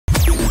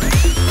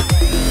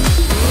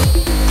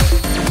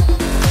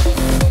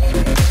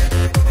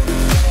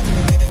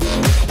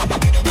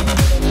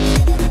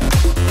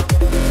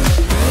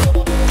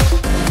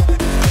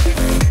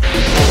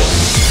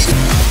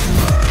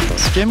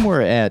we're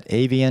at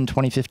AVN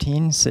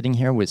 2015, sitting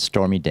here with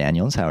Stormy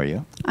Daniels. How are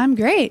you? I'm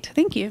great.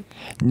 Thank you.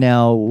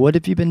 Now, what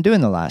have you been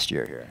doing the last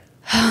year here?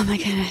 Oh, my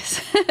goodness.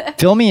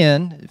 Fill me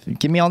in.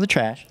 Give me all the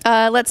trash.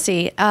 Let's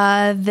see.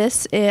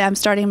 I'm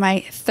starting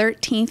my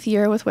 13th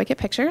year with Wicked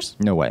Pictures.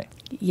 No way.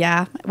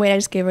 Yeah. Wait, I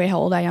just gave away how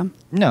old I am.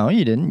 No,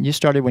 you didn't. You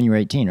started when you were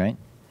 18, right?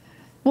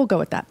 We'll go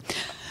with that.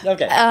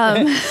 Okay.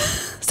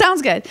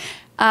 Sounds good.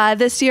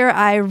 This year,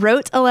 I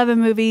wrote 11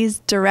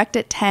 movies,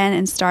 directed 10,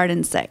 and starred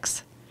in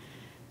 6.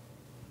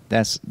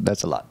 That's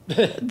a lot.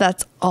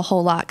 That's a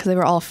whole lot because they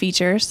were all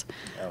features.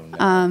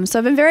 Oh, no. So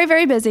I've been very,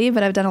 very busy,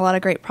 but I've done a lot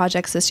of great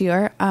projects this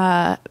year.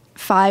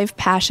 5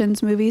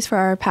 Passions movies for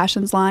our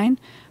Passions line,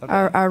 Okay.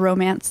 our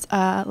romance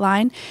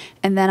line.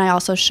 And then I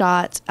also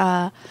shot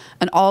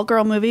an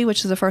all-girl movie,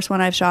 which is the first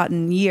one I've shot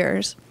in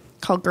years,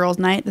 called Girls'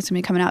 Night. That's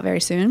going to be coming out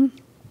very soon.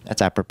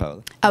 That's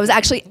apropos. I was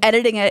actually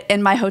editing it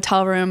in my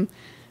hotel room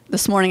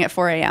this morning at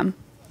 4 a.m.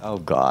 Oh,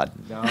 God.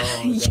 No.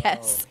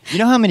 Yes. You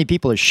know how many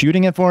people are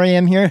shooting at 4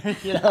 a.m. here?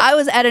 You know? I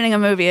was editing a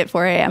movie at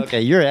 4 a.m.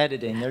 Okay, you're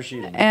editing. They're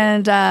shooting.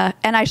 And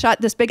I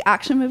shot this big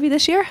action movie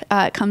this year.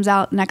 It comes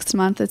out next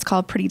month. It's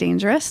called Pretty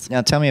Dangerous.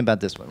 Now, tell me about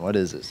this one. What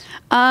is this?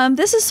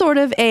 This is sort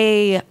of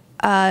a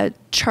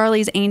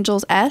Charlie's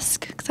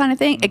Angels-esque kind of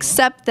thing,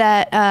 except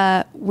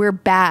that we're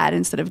bad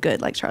instead of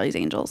good, like Charlie's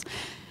Angels.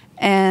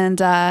 And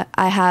I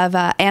have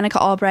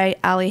Annika Albright,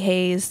 Allie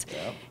Hayes,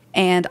 Yep.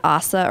 and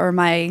Asa, or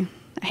I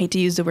hate to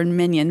use the word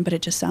minion, but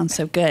it just sounds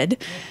so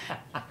good.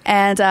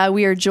 And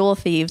we are jewel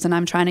thieves, and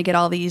I'm trying to get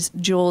all these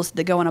jewels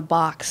that go in a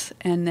box,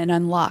 and it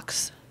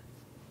unlocks.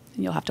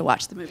 And you'll have to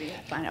watch the movie to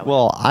find out.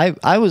 Well,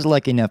 I was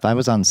lucky enough. I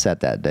was on set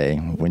that day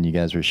when you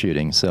guys were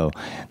shooting. So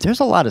there's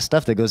a lot of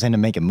stuff that goes into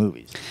making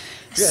movies.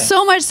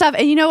 So much stuff.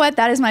 And you know what?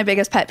 That is my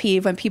biggest pet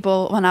peeve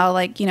when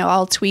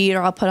I'll tweet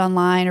or I'll put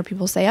online or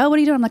people say, oh, what are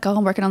you doing? I'm like, oh,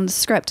 I'm working on the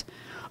script.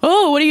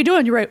 Oh, what are you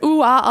doing? You're right. Ooh,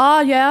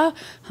 yeah.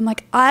 I'm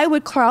like, I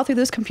would crawl through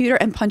this computer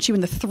and punch you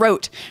in the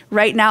throat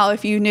right now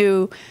if you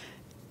knew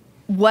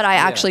what I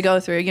actually go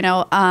through. You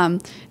know,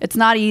 it's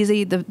not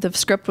easy. The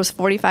script was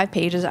 45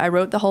 pages. I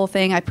wrote the whole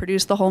thing. I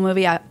produced the whole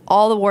movie.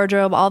 All the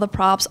wardrobe, all the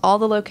props, all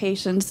the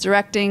locations,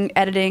 directing,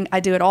 editing.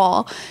 I do it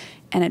all.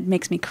 And it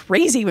makes me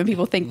crazy when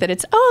people think that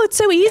it's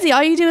so easy.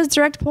 All you do is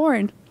direct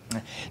porn.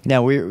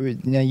 Now,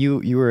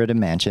 you were at a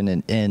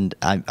mansion, and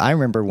I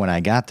remember when I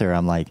got there,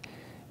 I'm like,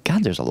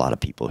 God, there's a lot of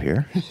people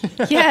here.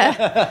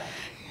 Yeah.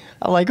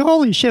 I'm like,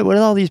 holy shit, what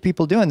are all these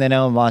people doing? Then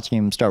I'm watching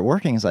them start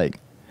working. It's like,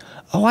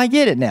 oh, I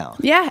get it now.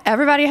 Yeah,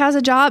 everybody has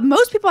a job.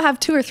 Most people have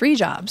 2 or 3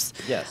 jobs.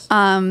 Yes.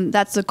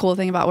 That's the cool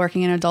thing about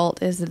working in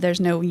adult is that there's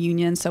no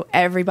union. So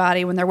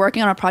everybody, when they're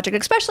working on a project,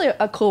 especially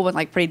a cool one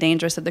like Pretty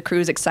Dangerous that the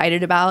crew's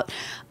excited about,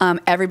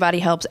 everybody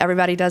helps.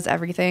 Everybody does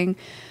everything.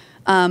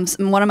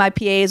 One of my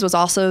PAs was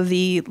also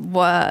the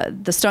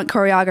stunt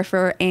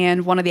choreographer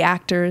and one of the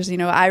actors. You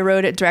know, I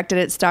wrote it, directed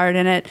it, starred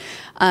in it.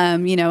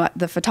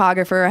 The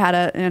photographer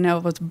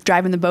was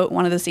driving the boat in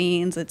one of the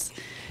scenes.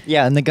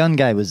 Yeah, and the gun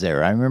guy was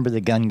there. I remember the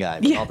gun guy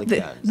with all the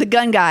guns. The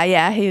gun guy,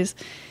 yeah,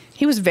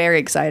 he was very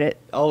excited.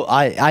 Oh,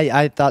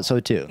 I thought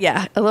so too.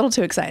 Yeah, a little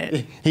too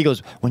excited. He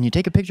goes, when you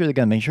take a picture of the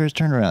gun, make sure it's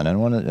turned around. I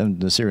want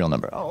the serial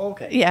number. Oh,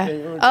 okay. Yeah.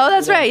 Oh,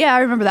 that's right. Yeah, I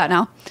remember that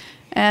now.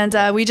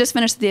 And we just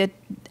finished the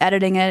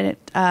editing it.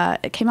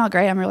 It came out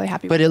great. I'm really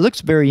happy with it. But it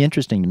looks very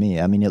interesting to me.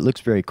 I mean, it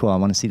looks very cool. I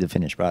want to see the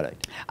finished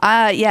product.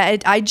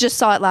 I just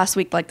saw it last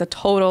week, like the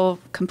total,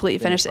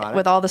 complete finish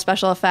with all the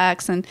special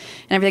effects and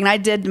everything. And I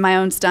did my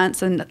own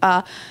stunts. And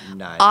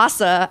Nice.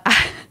 Asa,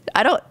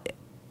 I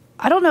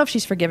don't know if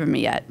she's forgiven me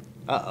yet.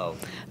 Uh-oh.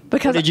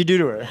 Because What did you do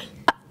to her?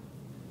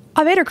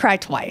 I made her cry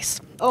twice.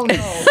 Oh,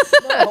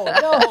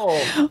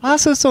 no.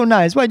 Asa's so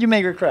nice. Why'd you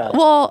make her cry?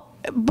 Well,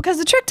 because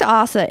the trick to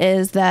Asa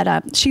is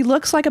that she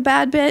looks like a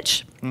bad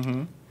bitch,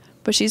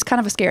 but she's kind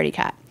of a scaredy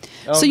cat.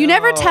 Oh, so you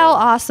never tell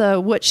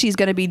Asa what she's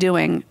going to be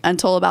doing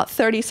until about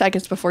 30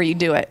 seconds before you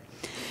do it.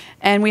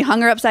 And we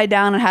hung her upside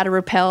down and had her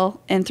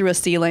rappel in through a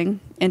ceiling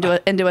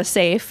into a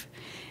safe.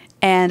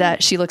 And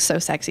she looks so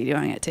sexy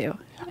doing it too.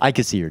 I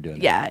could see her doing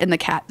it. Yeah, in the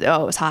cat.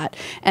 Oh, it was hot.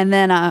 And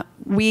then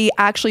we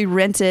actually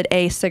rented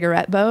a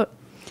cigarette boat.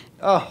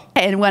 Oh.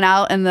 And went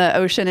out in the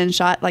ocean and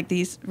shot like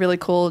these really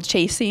cool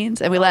chase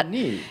scenes. And we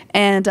neat.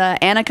 And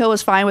Annika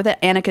was fine with it.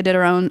 Annika did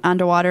her own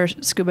underwater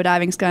scuba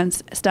diving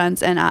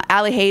stunts. And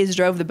Allie Hayes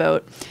drove the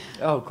boat.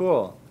 Oh,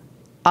 cool.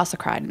 Asa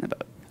cried in the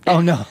boat.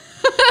 Oh, no.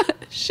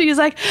 She's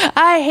like,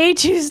 I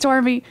hate you,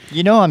 Stormy.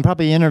 You know, I'm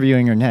probably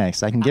interviewing her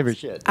next. I can give her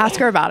shit. Ask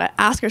her about it.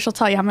 Ask her. She'll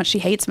tell you how much she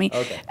hates me.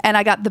 Okay. And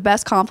I got the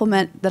best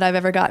compliment that I've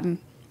ever gotten.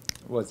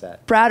 What's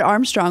that? Brad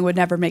Armstrong would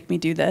never make me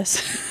do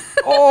this.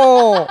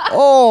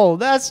 Oh,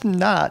 that's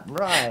not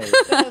right.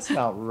 That's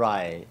not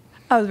right.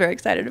 I was very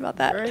excited about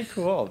that. Very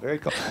cool. Very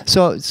cool.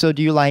 So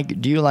do you like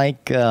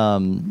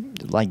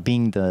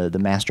being the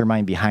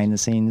mastermind behind the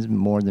scenes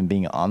more than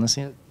being on the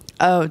scene?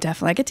 Oh,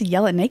 definitely. I get to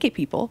yell at naked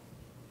people.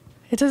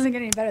 It doesn't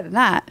get any better than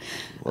that.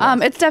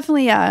 Well, it's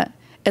definitely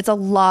it's a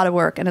lot of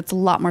work and it's a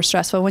lot more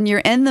stressful. When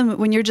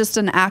you're just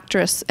an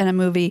actress in a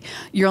movie,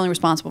 you're only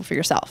responsible for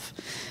yourself.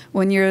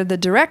 When you're the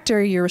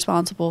director, you're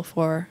responsible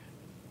for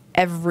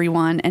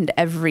everyone and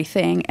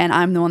everything, and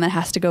I'm the one that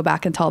has to go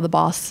back and tell the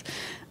boss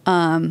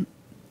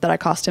that I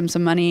cost him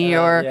some money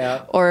or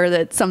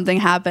that something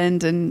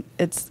happened, and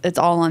it's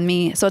all on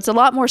me. So it's a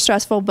lot more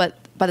stressful, but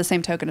by the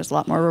same token, it's a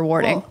lot more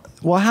rewarding.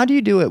 Well, how do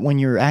you do it when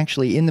you're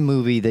actually in the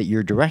movie that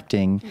you're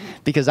directing?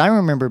 Because I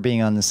remember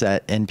being on the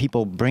set and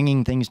people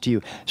bringing things to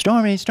you,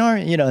 Stormy,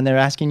 you know, and they're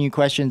asking you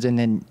questions, and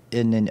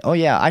then oh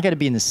yeah, I got to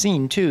be in the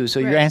scene too. So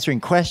you're answering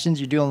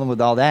questions, you're dealing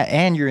with all that,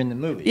 and you're in the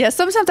movie. Yeah,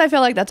 sometimes I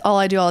feel like that's all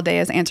I do all day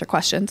is answer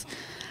questions.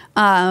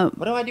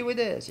 What do I do with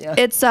this? Yeah.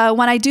 It's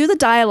when I do the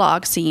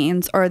dialogue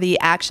scenes or the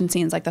action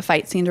scenes, like the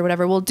fight scenes or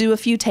whatever, we'll do a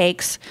few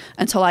takes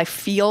until I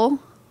feel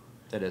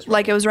that is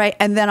like it was right,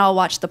 and then I'll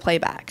watch the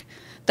playback.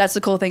 That's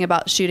the cool thing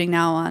about shooting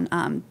now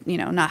on, you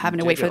know, not having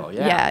to wait for.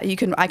 Yeah,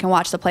 I can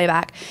watch the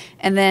playback,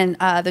 and then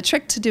the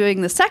trick to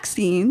doing the sex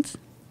scenes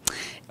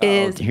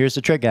is here's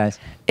the trick, guys.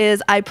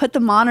 Is I put the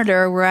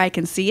monitor where I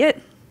can see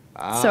it,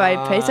 so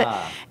I place it,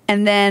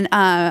 and then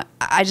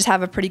I just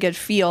have a pretty good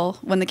feel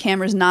when the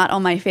camera's not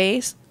on my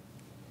face.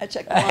 I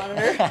check the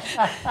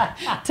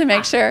monitor to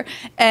make sure.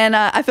 And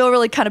I feel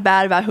really kind of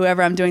bad about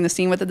whoever I'm doing the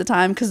scene with at the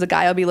time, because the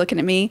guy will be looking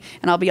at me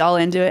and I'll be all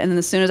into it. And then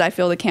as soon as I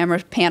feel the camera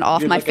pan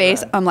off my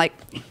face, I'm like,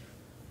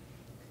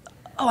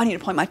 oh, I need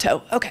to point my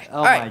toe. Okay. Oh,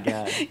 all right. my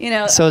God. You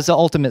know, so it's the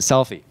ultimate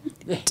selfie.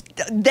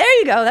 There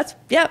you go.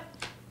 Yep.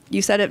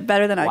 You said it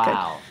better than I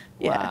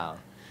could. Yeah. Wow.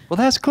 Well,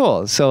 that's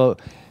cool. So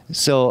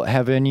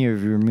have any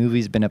of your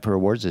movies been up for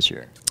awards this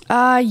year?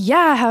 Yeah,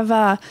 I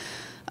have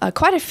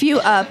quite a few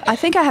up. I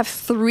think I have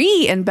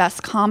 3 in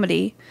Best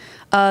Comedy.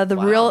 The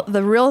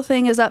Real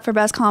Thing is up for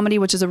Best Comedy,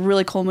 which is a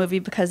really cool movie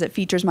because it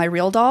features my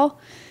real doll.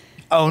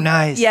 Oh,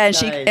 nice. Yeah,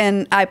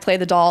 and I play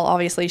the doll.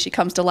 Obviously, she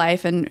comes to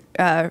life and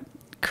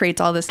creates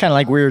all this. Kind of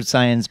like Weird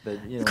Science,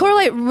 but you know.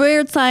 Correlate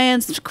Weird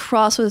Science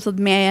cross with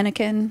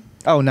mannequin.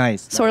 Oh,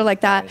 nice. Sort of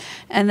like that. Nice.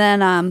 And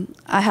then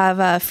I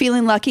have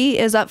Feeling Lucky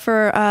is up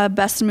for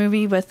Best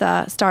Movie with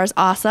stars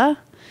Asa.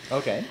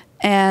 Okay.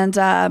 And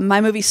my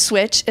movie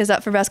Switch is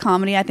up for Best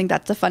Comedy. I think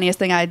that's the funniest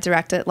thing I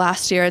directed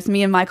last year. It's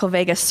me and Michael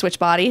Vegas switch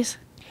bodies.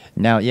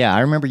 Now, yeah,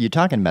 I rember you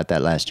talking about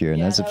that last year,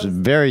 and that's a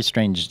very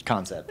strange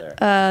concept there.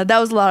 That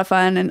was a lot of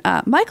fun. And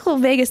Michael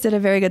Vegas did a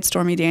very good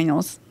Stormy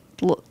Daniels.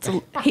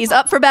 He's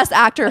up for Best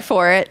Actor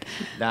for it.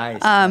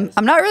 Nice, nice.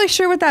 I'm not really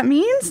sure what that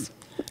means.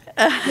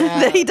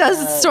 That he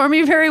does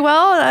Stormy very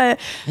well.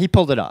 He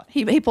pulled it off.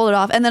 He pulled it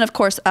off. And then, of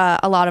course,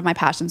 a lot of my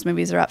Passions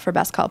movies are up for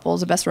Best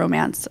Couples, Best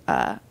Romance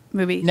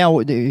movie. Now,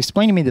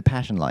 explain to me the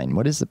Passion line.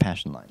 What is the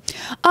Passion line?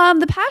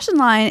 The Passion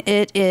line,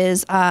 it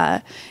is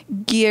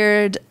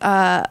geared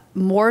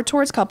more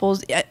towards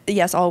couples.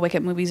 Yes, all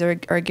Wicked movies are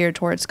geared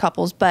towards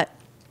couples, but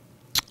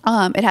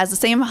it has the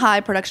same high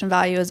production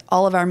value as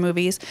all of our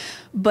movies,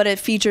 but it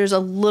features a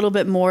little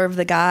bit more of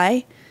the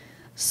guy,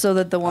 so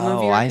that the woman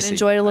viewer can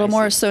enjoy it a little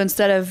more. So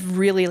instead of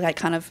really like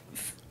kind of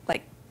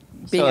like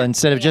being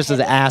instead of just as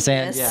an ass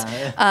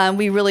end,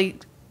 we really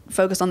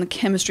focus on the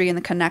chemistry and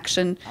the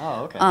connection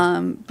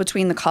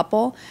between the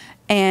couple,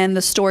 and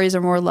the stories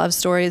are more love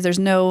stories. There's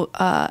no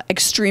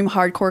extreme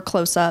hardcore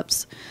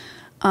close-ups.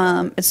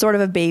 It's sort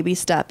of a baby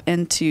step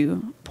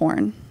into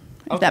porn,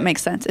 if that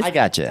makes sense. I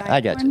got you.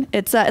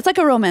 It's like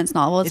a romance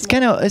novel. It's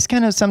kind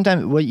of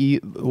sometimes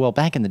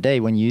back in the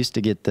day when you used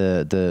to get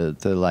the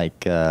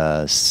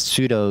like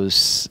pseudo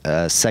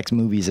sex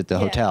movies at the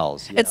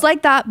hotels. It's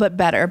like that, but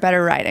better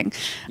writing.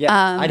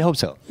 Yeah, I'd hope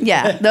so.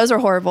 Yeah, those are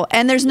horrible.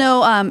 And there's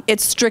no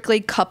it's strictly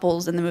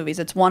couples in the movies.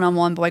 It's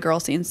one-on-one boy-girl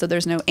scenes. So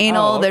there's no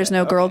anal, there's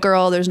no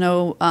girl-girl, there's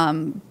no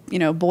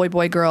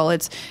boy-girl.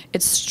 It's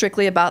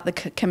strictly about the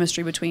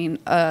chemistry between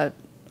a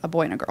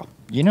boy and a girl.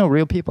 You know,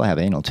 real people have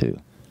anal too.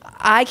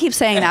 I keep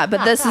saying that,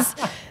 but this is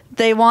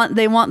they want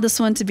this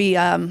one to be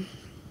I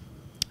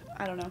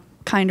don't know,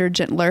 kinder,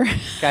 gentler.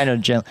 Kind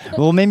of gentle.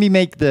 Well, maybe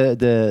make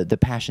the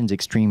Passions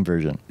extreme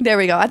version. There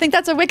we go. I think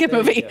that's a Wicked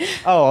movie.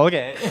 Oh,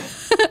 okay.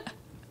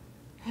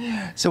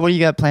 So what do you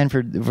got planned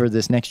for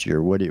this next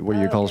year? What are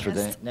your goals for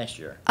the next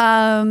year?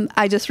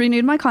 I just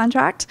renewed my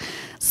contract,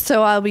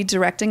 so I'll be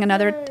directing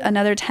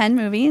another 10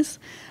 movies.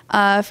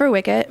 For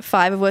Wicked,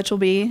 5 of which will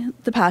be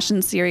the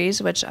Passion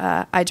series, which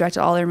I directed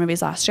all their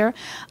movies last year.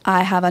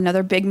 I have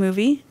another big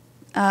movie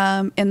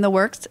in the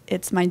works.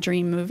 It's my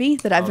dream movie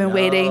that I've been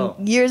waiting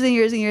years and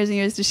years and years and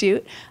years to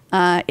shoot.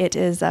 It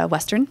is a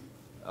Western.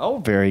 Oh,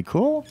 very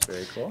cool.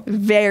 Very cool.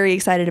 Very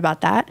excited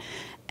about that.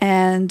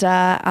 And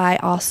I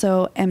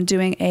also am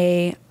doing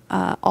a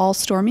all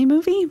Stormy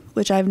movie,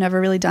 which I've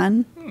never really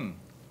done.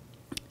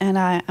 And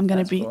I'm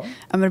going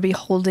to be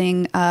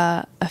holding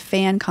a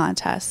fan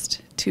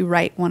contest to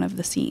write one of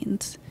the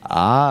scenes.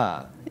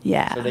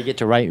 Yeah. So they get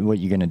to write what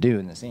you're going to do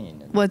in the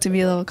scene. Well, to be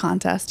a little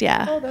contest,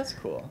 yeah. Oh, that's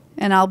cool.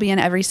 And I'll be in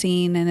every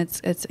scene, and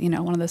it's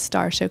one of the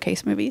star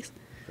showcase movies.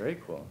 Very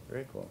cool.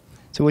 Very cool.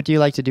 So what do you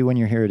like to do when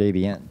you're here at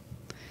AVN?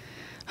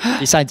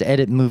 Besides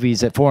edit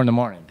movies at 4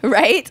 a.m.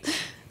 Right?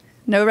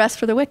 No rest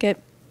for the wicked.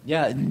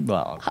 Yeah,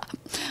 well,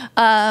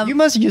 you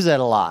must use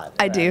that a lot.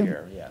 I do.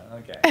 Here. Yeah,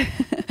 okay.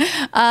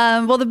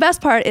 Well, the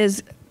best part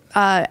is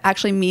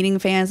actually meeting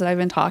fans that I've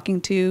been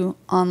talking to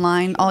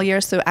online all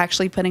year. So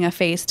actually putting a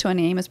face to a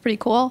name is pretty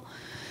cool.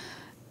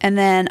 And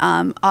then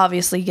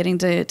obviously getting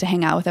to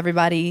hang out with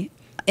everybody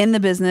in the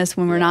business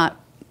when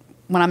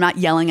I'm not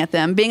yelling at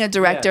them. Being a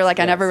director, I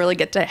never really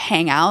get to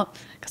hang out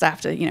because I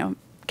have to,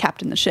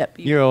 captain the ship.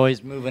 You're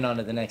always moving on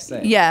to the next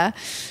thing. Yeah.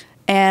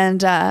 And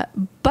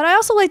but I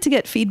also like to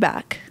get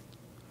feedback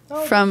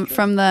from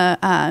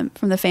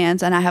the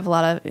fans, and I have a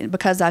lot of,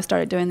 because I've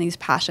started doing these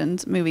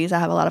passions movies, I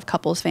have a lot of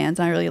couples fans,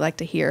 and I really like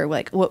to hear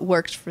what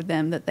works for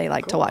them that they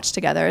like to watch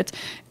together. It's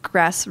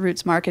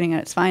grassroots marketing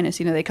at its finest.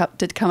 They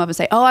did come up and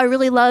say, "Oh, I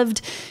really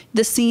loved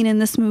this scene in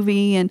this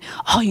movie," and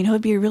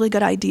it'd be a really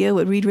good idea.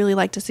 What we'd really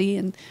like to see,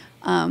 and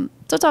so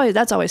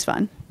that's always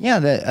fun. Yeah,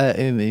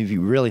 if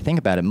you really think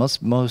about it,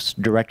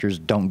 most directors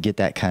don't get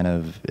that kind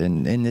of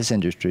in this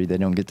industry. They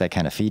don't get that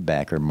kind of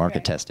feedback or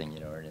market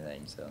testing, or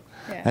anything. So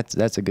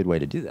that's a good way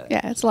to do that.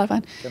 Yeah, it's a lot of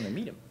fun. Come and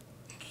meet them.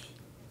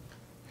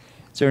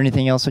 Is there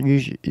anything else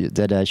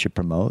that I should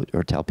promote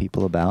or tell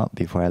people about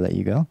before I let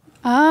you go?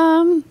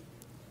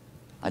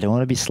 I don't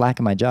want to be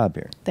slacking my job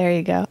here. There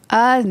you go.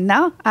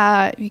 No,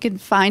 you can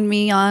find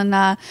me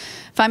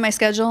find my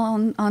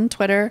schedule on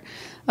Twitter.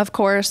 Of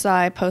course,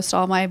 I post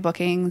all my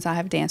bookings. I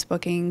have dance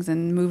bookings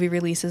and movie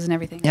releases and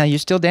everything. Yeah, you're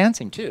still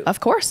dancing too. Of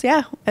course,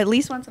 yeah. At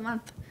least once a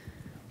month.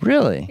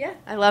 Really? Yeah,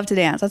 I love to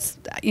dance. That's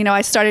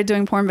I started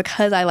doing porn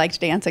because I liked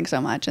dancing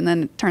so much, and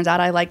then it turns out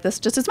I like this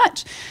just as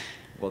much.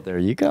 Well, there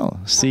you go.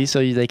 See, so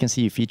they can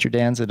see you feature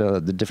dance at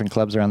the different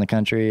clubs around the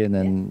country, and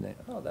then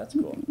that's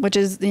cool. Which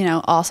is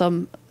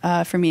awesome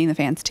for meeting the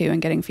fans too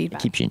and getting feedback.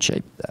 It keeps you in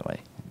shape that way.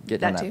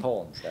 Getting on that too.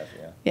 pole and stuff.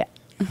 Yeah.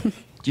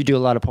 Do you do a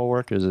lot of pole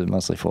work, or is it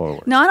mostly floor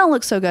work? No, I don't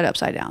look so good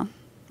upside down.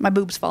 My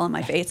boobs fall on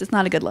my face. It's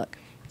not a good look.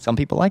 Some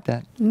people like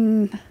that.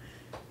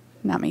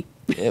 Not me.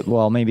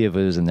 Well, maybe if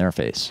it was in their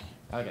face.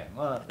 Okay,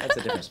 well, that's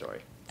a different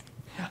story.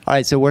 All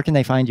right, so where can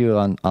they find you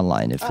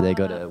online? If they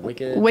go to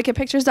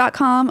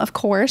wickedpictures.com, of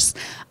course,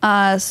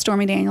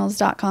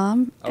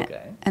 stormydaniels.com.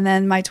 Okay. And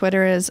then my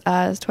Twitter is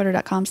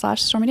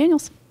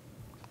twitter.com/stormydaniels.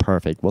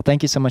 Perfect. Well,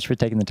 thank you so much for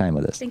taking the time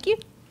with us. Thank you.